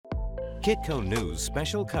Kitco News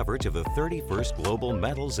special coverage of the 31st Global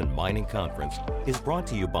Metals and Mining Conference is brought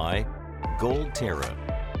to you by Goldterra.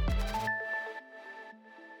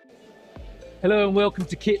 Hello and welcome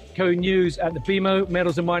to Kitco News at the BMO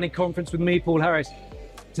Metals and Mining Conference with me, Paul Harris.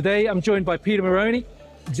 Today I'm joined by Peter Marrone,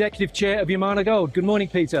 Executive Chair of Yamana Gold. Good morning,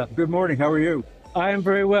 Peter. Good morning, how are you? I am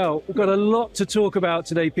very well. We've got a lot to talk about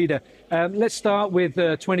today, Peter. Let's start with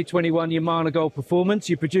 2021 Yamana Gold performance.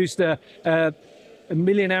 You produced a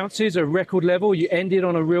million ounces, a record level. You ended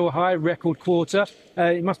on a real high, record quarter.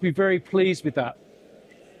 You must be very pleased with that.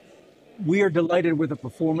 We are delighted with the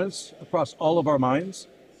performance across all of our mines.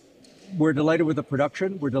 We're delighted with the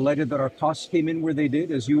production. We're delighted that our costs came in where they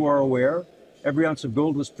did. As you are aware, every ounce of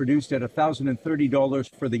gold was produced at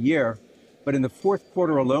 $1,030 for the year. But in the fourth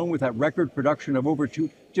quarter alone, with that record production of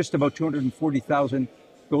just about 240,000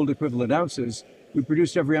 gold equivalent ounces, we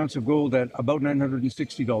produced every ounce of gold at about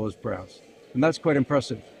 $960 per ounce. And that's quite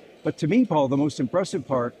impressive. But to me, Paul, the most impressive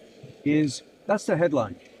part is that's the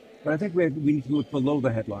headline. But I think we need to look below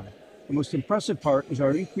the headline. The most impressive part is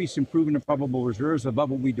our increased improvement in probable reserves above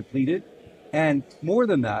what we depleted. And more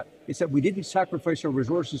than that, it's that we didn't sacrifice our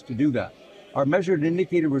resources to do that. Our measured and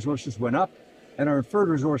indicated resources went up, and our inferred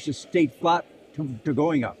resources stayed flat to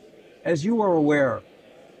going up. As you are aware,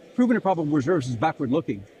 proven and probable reserves is backward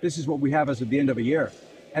looking. This is what we have as of the end of a year.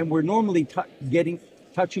 And we're normally touching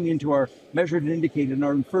into our measured and indicated and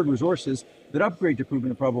our inferred resources that upgrade to proven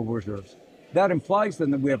and probable reserves. That implies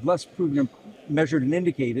then that we have less proven and measured and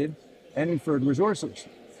indicated and inferred resources.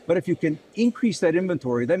 But if you can increase that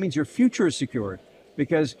inventory, that means your future is secured,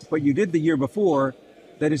 because what you did the year before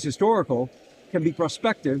that is historical can be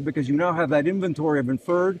prospective, because you now have that inventory of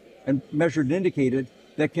inferred and measured and indicated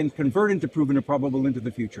that can convert into proven and probable into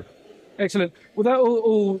the future. Excellent. Well, that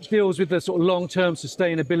all deals with the sort of long-term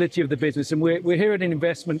sustainability of the business. And we're here at an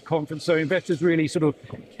investment conference, so investors really sort of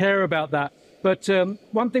care about that. But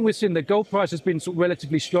one thing we're seeing, the gold price has been sort of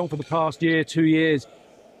relatively strong for the past year, 2 years.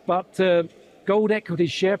 But gold equity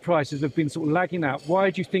share prices have been sort of lagging out.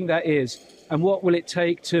 Why do you think that is? And what will it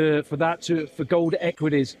take for gold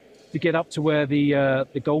equities to get up to where the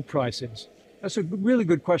gold price is? That's a really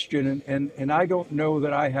good question. And I don't know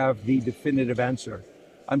that I have the definitive answer.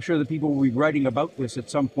 I'm sure that people will be writing about this at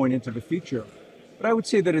some point into the future. But I would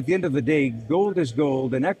say that at the end of the day, gold is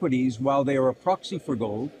gold, and equities, while they are a proxy for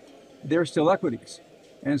gold, they're still equities.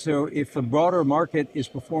 And so if the broader market is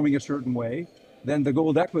performing a certain way, then the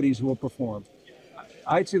gold equities will perform.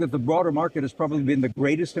 I'd say that the broader market has probably been the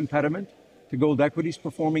greatest impediment to gold equities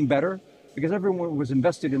performing better, because everyone was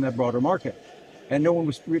invested in that broader market and no one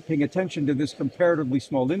was paying attention to this comparatively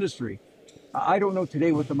small industry. I don't know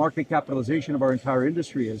today what the market capitalization of our entire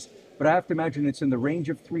industry is, but I have to imagine it's in the range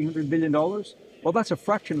of $300 billion. Well, that's a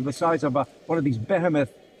fraction of the size of one of these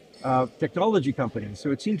behemoth technology companies.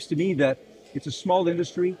 So it seems to me that it's a small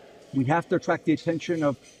industry. We have to attract the attention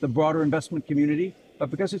of the broader investment community,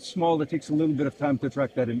 but because it's small, it takes a little bit of time to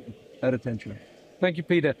attract that attention. Thank you,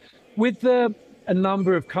 Peter. With a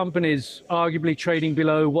number of companies arguably trading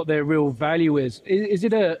below what their real value is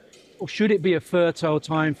or should it be a fertile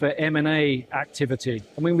time for M&A activity?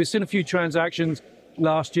 I mean, we've seen a few transactions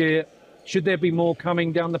last year. Should there be more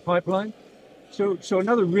coming down the pipeline? So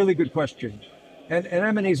another really good question. And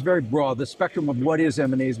M&A is very broad. The spectrum of what is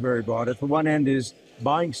M&A is very broad. At the one end is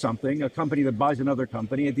buying something, a company that buys another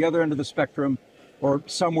company. At the other end of the spectrum, or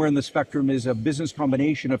somewhere in the spectrum, is a business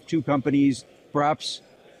combination of two companies, perhaps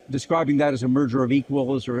describing that as a merger of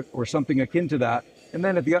equals or something akin to that. And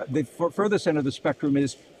then at the furthest end of the spectrum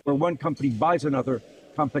is where one company buys another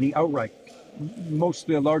company outright,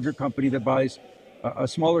 mostly a larger company that buys a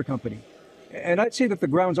smaller company. And I'd say that the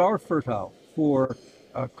grounds are fertile for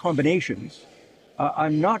combinations.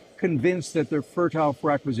 I'm not convinced that they're fertile for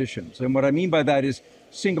acquisitions. And what I mean by that is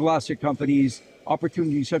single asset companies,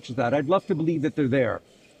 opportunities such as that. I'd love to believe that they're there.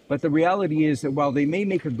 But the reality is that while they may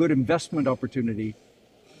make a good investment opportunity,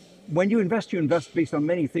 when you invest based on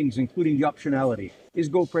many things, including the optionality. Is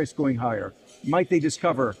gold price going higher? Might they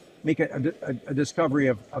make a discovery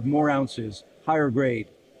of more ounces, higher grade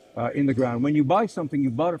in the ground? When you buy something, you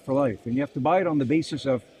bought it for life, and you have to buy it on the basis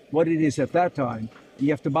of what it is at that time. And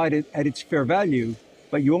you have to buy it at its fair value,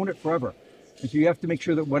 but you own it forever. And so you have to make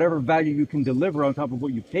sure that whatever value you can deliver on top of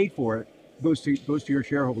what you paid for it goes to your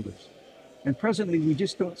shareholders. And presently, we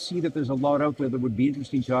just don't see that there's a lot out there that would be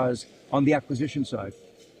interesting to us on the acquisition side.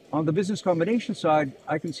 On the business combination side,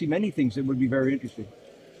 I can see many things that would be very interesting.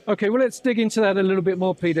 Okay, well, let's dig into that a little bit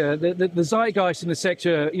more, Peter. The zeitgeist in the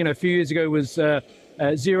sector, a few years ago was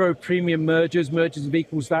zero premium mergers of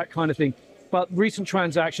equals, that kind of thing. But recent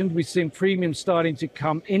transactions, we've seen premiums starting to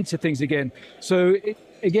come into things again. So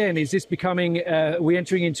again, is this becoming, we're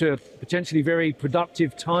entering into a potentially very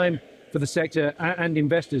productive time for the sector and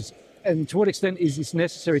investors? And to what extent is this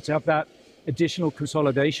necessary to have that additional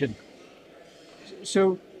consolidation?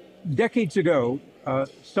 So decades ago,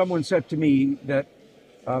 someone said to me that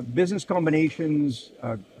business combinations,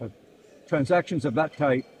 transactions of that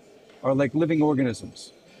type are like living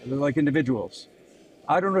organisms. They're like individuals.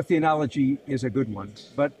 I don't know if the analogy is a good one,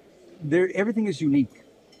 but everything is unique.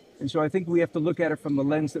 And so I think we have to look at it from the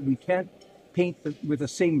lens that we can't paint with the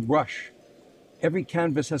same brush. Every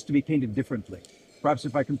canvas has to be painted differently, perhaps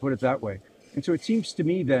if I can put it that way. And so it seems to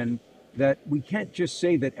me then that we can't just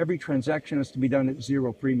say that every transaction has to be done at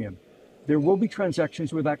zero premium. There will be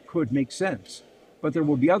transactions where that could make sense, but there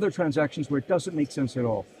will be other transactions where it doesn't make sense at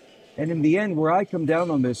all. And in the end, where I come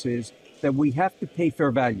down on this is that we have to pay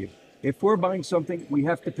fair value. If we're buying something, we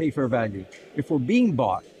have to pay fair value. If we're being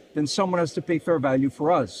bought, then someone has to pay fair value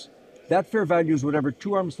for us. That fair value is whatever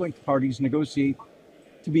two arm's length parties negotiate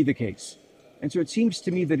to be the case. And so it seems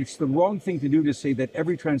to me that it's the wrong thing to do to say that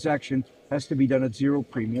every transaction has to be done at zero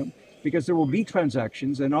premium, because there will be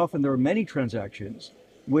transactions, and often there are many transactions,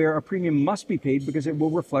 where a premium must be paid because it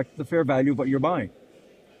will reflect the fair value of what you're buying.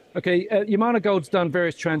 Okay, Yamana Gold's done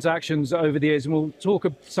various transactions over the years, and we'll talk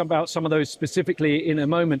about some of those specifically in a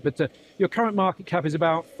moment, but your current market cap is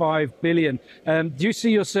about $5 billion. Do you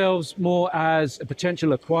see yourselves more as a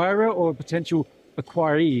potential acquirer or a potential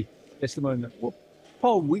acquiree at the moment? Well,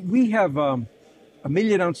 Paul, we have 1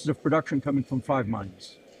 million ounces of production coming from 5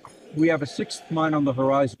 mines. We have a 6th mine on the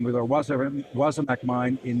horizon with our Wasamac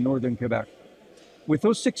mine in northern Quebec. With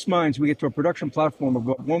those 6 mines, we get to a production platform of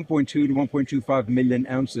about 1.2 to 1.25 million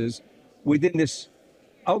ounces within this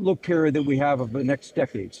outlook period that we have of the next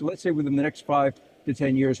decade. So let's say within the next 5 to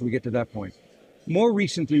 10 years, we get to that point. More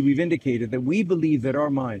recently, we've indicated that we believe that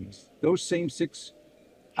our mines, those same 6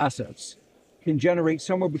 assets, can generate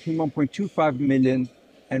somewhere between 1.25 million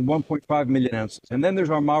and 1.5 million ounces. And then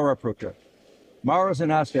there's our Mara project. Mara is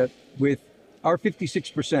an asset with our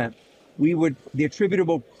 56%. The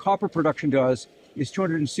attributable copper production to us is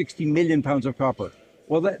 260 million pounds of copper.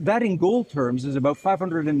 Well, that in gold terms is about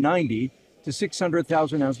 590 to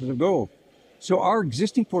 600,000 ounces of gold. So our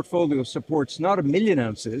existing portfolio supports not 1 million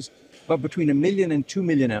ounces, but between 1 million and 2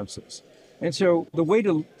 million ounces. And so the way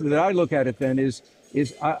that I look at it then is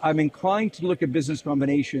I'm inclined to look at business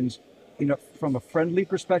combinations from a friendly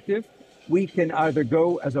perspective. We can either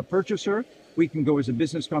go as a purchaser, we can go as a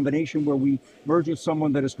business combination where we merge with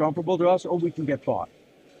someone that is comparable to us, or we can get bought.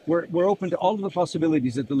 We're open to all of the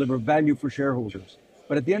possibilities that deliver value for shareholders.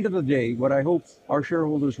 But at the end of the day, what I hope our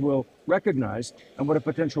shareholders will recognize, and what a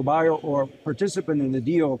potential buyer or participant in the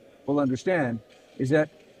deal will understand, is that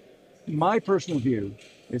my personal view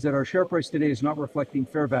is that our share price today is not reflecting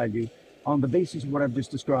fair value on the basis of what I've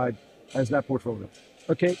just described as that portfolio.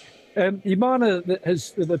 Okay. Yamana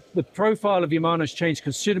has the profile of Yamana has changed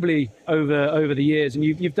considerably over the years, and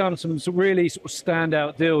you've done some really sort of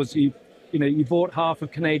standout deals. You bought half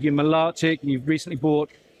of Canadian Malartic. You've recently bought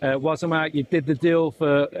Wasamac. You did the deal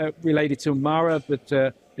related to Mara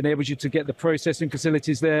that enables you to get the processing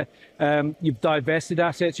facilities there. You've divested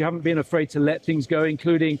assets. You haven't been afraid to let things go,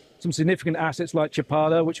 including some significant assets like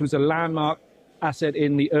Chapada, which was a landmark asset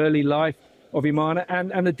in the early life of Yamana,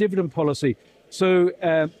 and a dividend policy. So,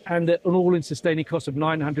 and an all-in sustaining cost of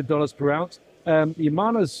 $900 per ounce.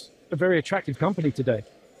 Yamana's a very attractive company today.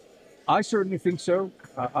 I certainly think so.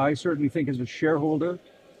 I certainly think as a shareholder,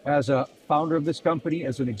 as a founder of this company,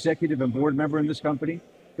 as an executive and board member in this company,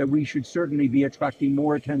 that we should certainly be attracting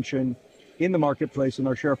more attention in the marketplace, and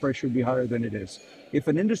our share price should be higher than it is. If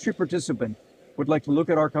an industry participant would like to look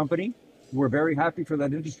at our company, we're very happy for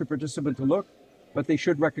that industry participant to look, but they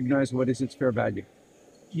should recognize what is its fair value.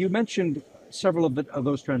 You mentioned several of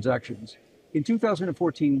those transactions. In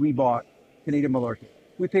 2014, we bought Canadian Malartic.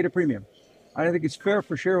 We paid a premium. I think it's fair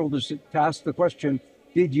for shareholders to ask the question,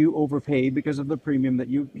 did you overpay because of the premium that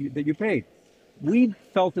you paid? We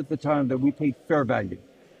felt at the time that we paid fair value.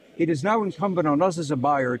 It is now incumbent on us as a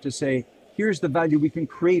buyer to say, here's the value we can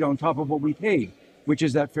create on top of what we paid, which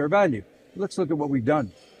is that fair value. Let's look at what we've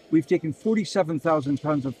done. We've taken 47,000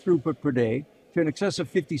 tons of throughput per day to an excess of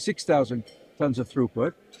 56,000 tons of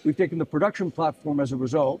throughput. We've taken the production platform as a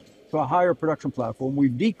result to a higher production platform.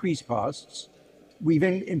 We've decreased costs. We've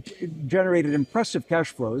generated impressive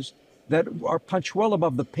cash flows that are punch well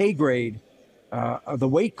above the pay grade, the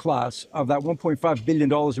weight class of that $1.5 billion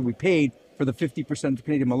that we paid for the 50% of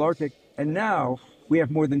Canadian Malartic. And now we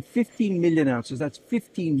have more than 15 million ounces. That's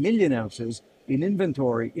 15 million ounces in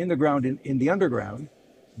inventory in the ground, in the underground,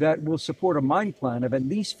 that will support a mine plan of at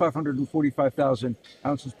least 545,000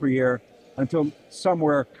 ounces per year until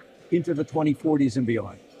somewhere into the 2040s and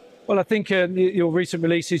beyond. Well, I think your recent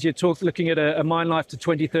releases, you're looking at a mine life to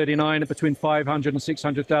 2039 at between 500 and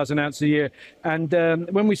 600,000 ounces a year. And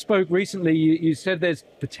when we spoke recently, you said there's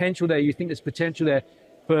potential there. You think there's potential there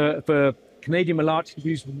for Canadian Malartic to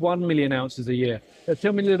produce 1 million ounces a year.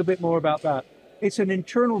 Tell me a little bit more about that. It's an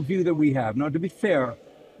internal view that we have. Now, to be fair,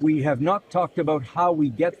 we have not talked about how we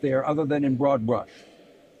get there other than in broad brush.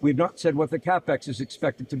 We've not said what the CapEx is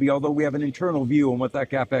expected to be, although we have an internal view on what that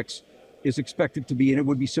CapEx is expected to be, and it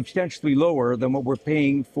would be substantially lower than what we're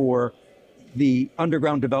paying for the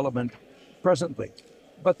underground development presently.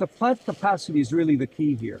 But the plant capacity is really the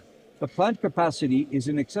key here. The plant capacity is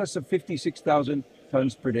in excess of 56,000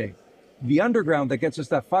 tons per day. The underground that gets us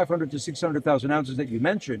that 500 to 600,000 ounces that you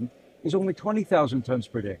mentioned is only 20,000 tons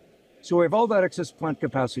per day. So we have all that excess plant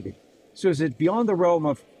capacity. So is it beyond the realm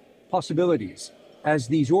of possibilities as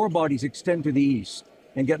these ore bodies extend to the east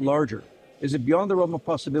and get larger? Is it beyond the realm of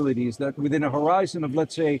possibilities that within a horizon of,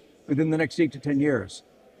 let's say, within the next 8 to 10 years,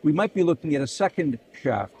 we might be looking at a second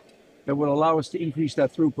shaft that will allow us to increase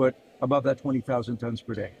that throughput above that 20,000 tons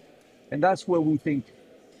per day? And that's where we think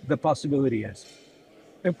the possibility is.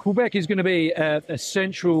 And Quebec is going to be a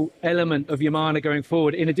central element of Yamana going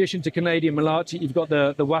forward. In addition to Canadian Malartic, you've got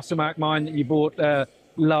the Wasamac mine that you bought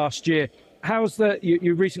last year. How's that?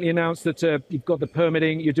 You recently announced that you've got the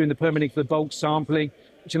permitting, you're doing the permitting for the bulk sampling,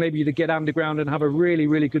 which enable you to get underground and have a really,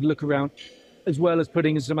 really good look around, as well as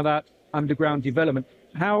putting in some of that underground development.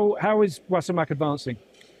 How is Wasamac advancing?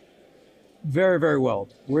 Very, very well.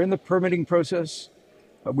 We're in the permitting process.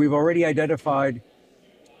 We've already identified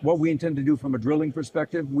what we intend to do from a drilling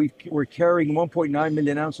perspective. We're carrying 1.9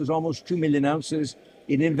 million ounces, almost 2 million ounces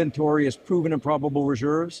in inventory as proven and probable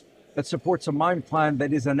reserves that supports a mine plan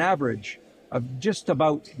that is an average of just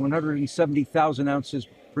about 170,000 ounces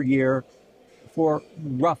per year for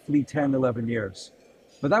roughly 10, 11 years.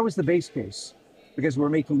 But that was the base case because we're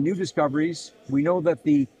making new discoveries. We know that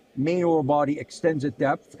the main ore body extends at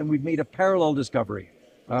depth, and we've made a parallel discovery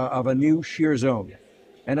of a new shear zone.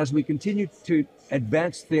 And as we continue to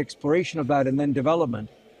advance the exploration of that and then development,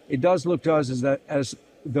 it does look to us as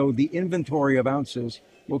though the inventory of ounces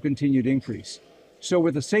will continue to increase. So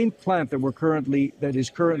with the same plant that is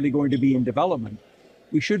currently going to be in development,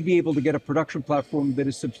 we should be able to get a production platform that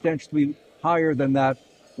is substantially higher than that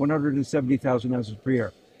 170,000 ounces per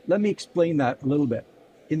year. Let me explain that a little bit.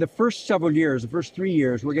 In the first several years, the first 3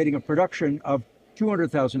 years, we're getting a production of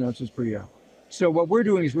 200,000 ounces per year. So what we're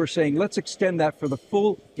doing is we're saying, let's extend that for the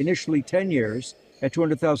full initially 10 years at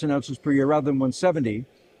 200,000 ounces per year rather than 170.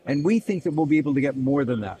 And we think that we'll be able to get more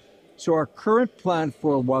than that. So our current plan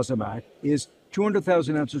for Wasamac is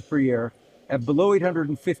 200,000 ounces per year at below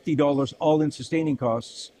 $850 all-in sustaining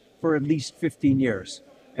costs for at least 15 years.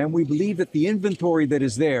 And we believe that the inventory that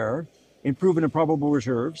is there in proven and probable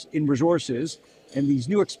reserves, in resources, and these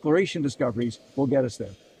new exploration discoveries will get us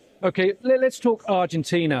there. Okay, let's talk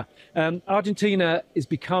Argentina. Argentina is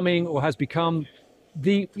becoming, or has become,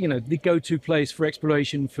 the go-to place for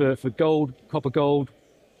exploration for gold,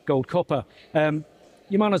 copper.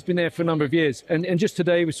 Yamana's been there for a number of years, and just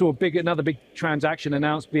today we saw another big transaction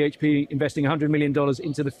announced. BHP investing $100 million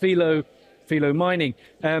into the Filo mining.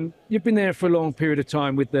 You've been there for a long period of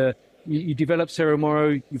time with you developed Cerro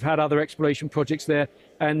Moro. You've had other exploration projects there,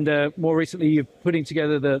 and more recently you're putting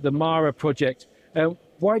together the Mara project.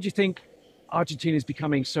 Why do you think Argentina is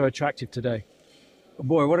becoming so attractive today?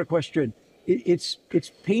 Boy, what a question. It's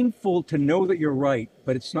painful to know that you're right,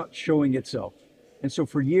 but it's not showing itself. And so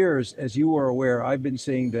for years, as you are aware, I've been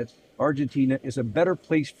saying that Argentina is a better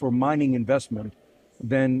place for mining investment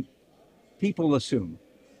than people assume.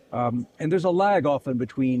 And there's a lag often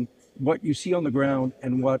between what you see on the ground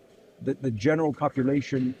and what the general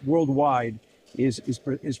population worldwide is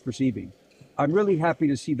perceiving. I'm really happy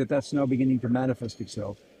to see that that's now beginning to manifest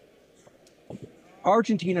itself.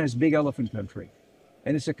 Argentina is a big elephant country,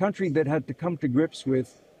 and it's a country that had to come to grips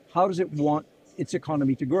with how does it want its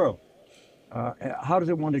economy to grow? How does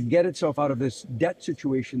it want to get itself out of this debt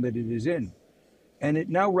situation that it is in? And it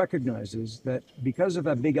now recognizes that because of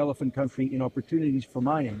that big elephant country in opportunities for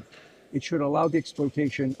mining, it should allow the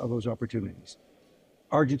exploitation of those opportunities.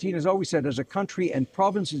 Argentina has always said, as a country and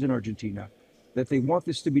provinces in Argentina, that they want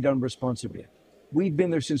this to be done responsibly. We've been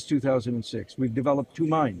there since 2006. We've developed 2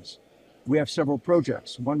 mines. We have several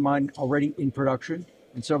projects, 1 mine already in production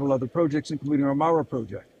and several other projects, including our Mara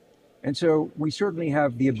project. And so we certainly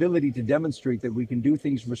have the ability to demonstrate that we can do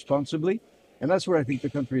things responsibly. And that's what I think the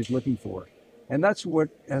country is looking for. And that's what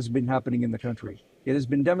has been happening in the country. It has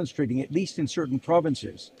been demonstrating, at least in certain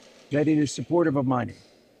provinces, that it is supportive of mining.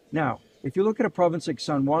 Now, if you look at a province like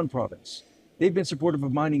San Juan province, they've been supportive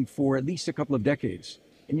of mining for at least a couple of decades.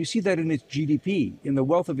 And you see that in its GDP, in the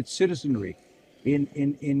wealth of its citizenry,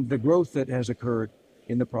 in the growth that has occurred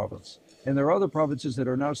in the province. And there are other provinces that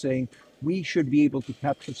are now saying we should be able to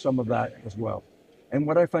capture some of that as well. And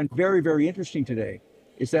what I find very, very interesting today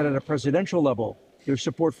is that at a presidential level, there's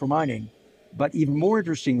support for mining. But even more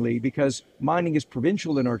interestingly, because mining is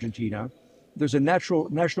provincial in Argentina, there's a national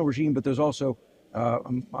regime, but there's also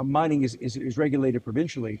mining is regulated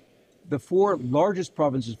provincially. The four largest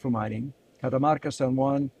provinces for mining, Catamarca, San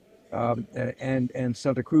Juan, and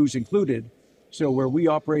Santa Cruz included, so where we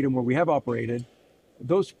operate and where we have operated,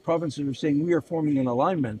 those provinces are saying we are forming an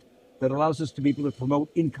alignment that allows us to be able to promote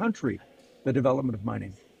in country the development of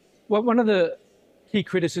mining. Well, one of the key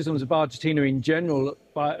criticisms of Argentina in general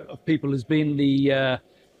of people has been the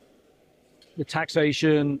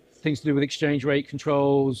taxation, things to do with exchange rate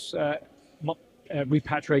controls,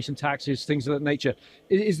 repatriation taxes, things of that nature.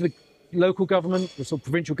 Is the local government, the sort of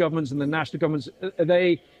provincial governments and the national governments, are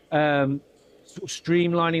they sort of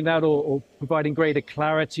streamlining that or providing greater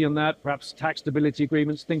clarity on that, perhaps tax stability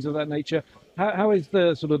agreements, things of that nature? How is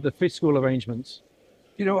the sort of the fiscal arrangements?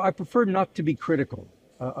 You know, I prefer not to be critical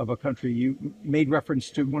of a country. You made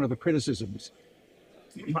reference to one of the criticisms.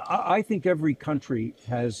 I think every country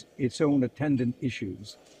has its own attendant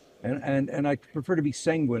issues. And I prefer to be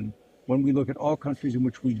sanguine when we look at all countries in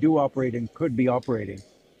which we do operate and could be operating.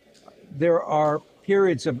 There are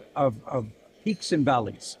periods of peaks and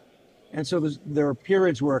valleys. And so there are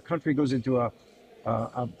periods where a country goes into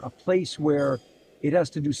a place where it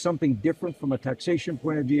has to do something different from a taxation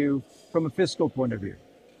point of view, from a fiscal point of view.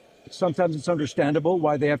 Sometimes it's understandable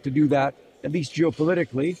why they have to do that, at least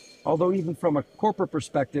geopolitically, although even from a corporate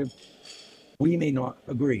perspective, we may not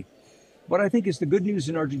agree. What I think is the good news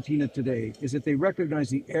in Argentina today is that they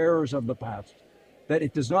recognize the errors of the past, that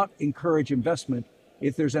it does not encourage investment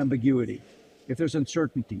if there's ambiguity, if there's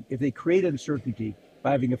uncertainty, if they create uncertainty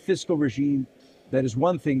by having a fiscal regime that is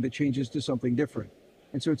one thing that changes to something different.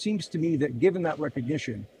 And so it seems to me that given that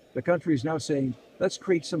recognition, the country is now saying, let's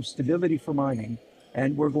create some stability for mining.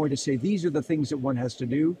 And we're going to say, these are the things that one has to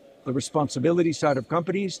do, the responsibility side of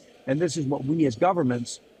companies. And this is what we as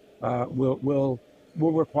governments will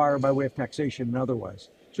require by way of taxation and otherwise.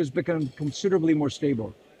 So it's become considerably more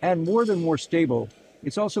stable. And more than more stable,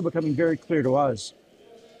 it's also becoming very clear to us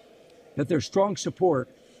that there's strong support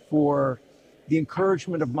for the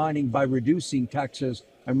encouragement of mining by reducing taxes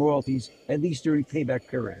and royalties, at least during payback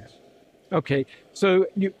periods. Okay, so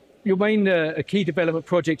your main a key development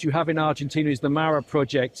project you have in Argentina is the MARA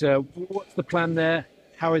project. What's the plan there?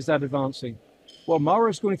 How is that advancing? Well, MARA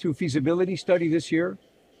is going through a feasibility study this year.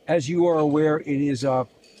 As you are aware, it is a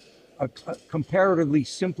comparatively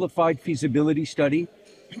simplified feasibility study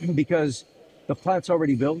because the plant's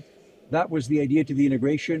already built. That was the idea to the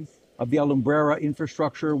integration of the Alumbrera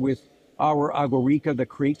infrastructure with our Agua Rica that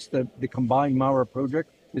creates the combined MARA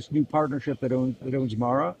project, this new partnership that owns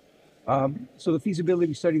MARA. So the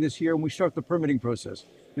feasibility study this year, and we start the permitting process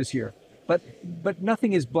this year. But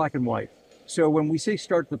nothing is black and white. So when we say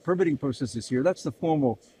start the permitting process this year, that's the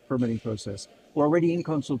formal permitting process. We're already in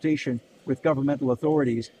consultation with governmental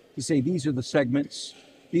authorities to say these are the segments,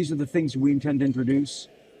 these are the things we intend to introduce.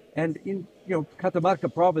 And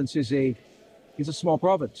Catamarca province is a small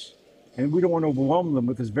province, and we don't want to overwhelm them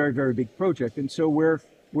with this very, very big project. And so we're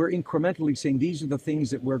incrementally saying these are the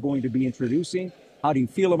things that we're going to be introducing. How do you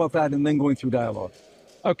feel about that? And then going through dialogue.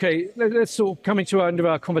 Okay, let's sort of coming to the end of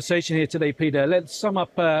our conversation here today, Peter. Let's sum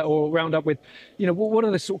up or round up with, what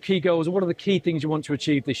are the sort of key goals and what are the key things you want to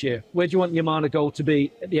achieve this year? Where do you want the Yamana goal to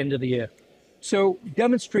be at the end of the year? So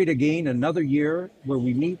demonstrate again another year where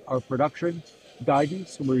we meet our production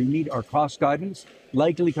guidance, where we meet our cost guidance,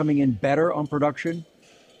 likely coming in better on production,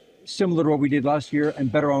 similar to what we did last year,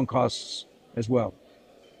 and better on costs as well.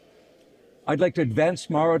 I'd like to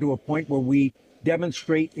advance MARA to a point where we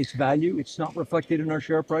demonstrate its value. It's not reflected in our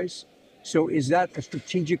share price. So is that a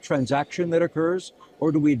strategic transaction that occurs,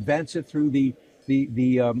 or do we advance it through the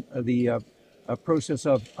process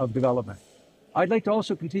of development? I'd like to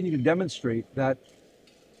also continue to demonstrate that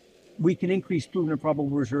we can increase proven and probable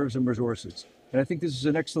reserves and resources. And I think this is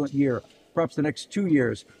an excellent year. Perhaps the next 2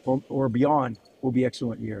 years or beyond will be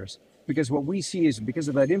excellent years. Because what we see is because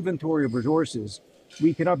of that inventory of resources,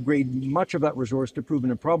 we can upgrade much of that resource to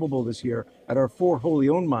proven and probable this year at our 4 wholly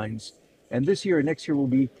owned mines. And this year and next year will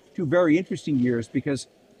be 2 very interesting years because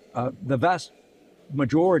the vast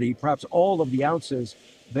majority, perhaps all of the ounces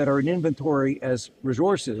that are in inventory as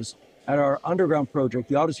resources at our underground project,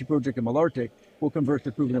 the Odyssey project in Malartic, will convert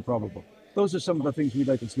to proven and probable. Those are some of the things we'd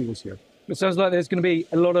like to see this year. It sounds like there's going to be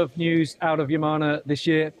a lot of news out of Yamana this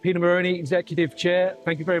year. Peter Marrone, Executive Chair,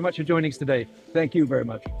 thank you very much for joining us today. Thank you very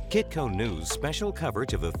much. Kitco News special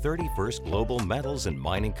coverage of the 31st Global Metals and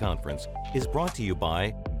Mining Conference is brought to you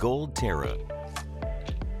by Gold Terra,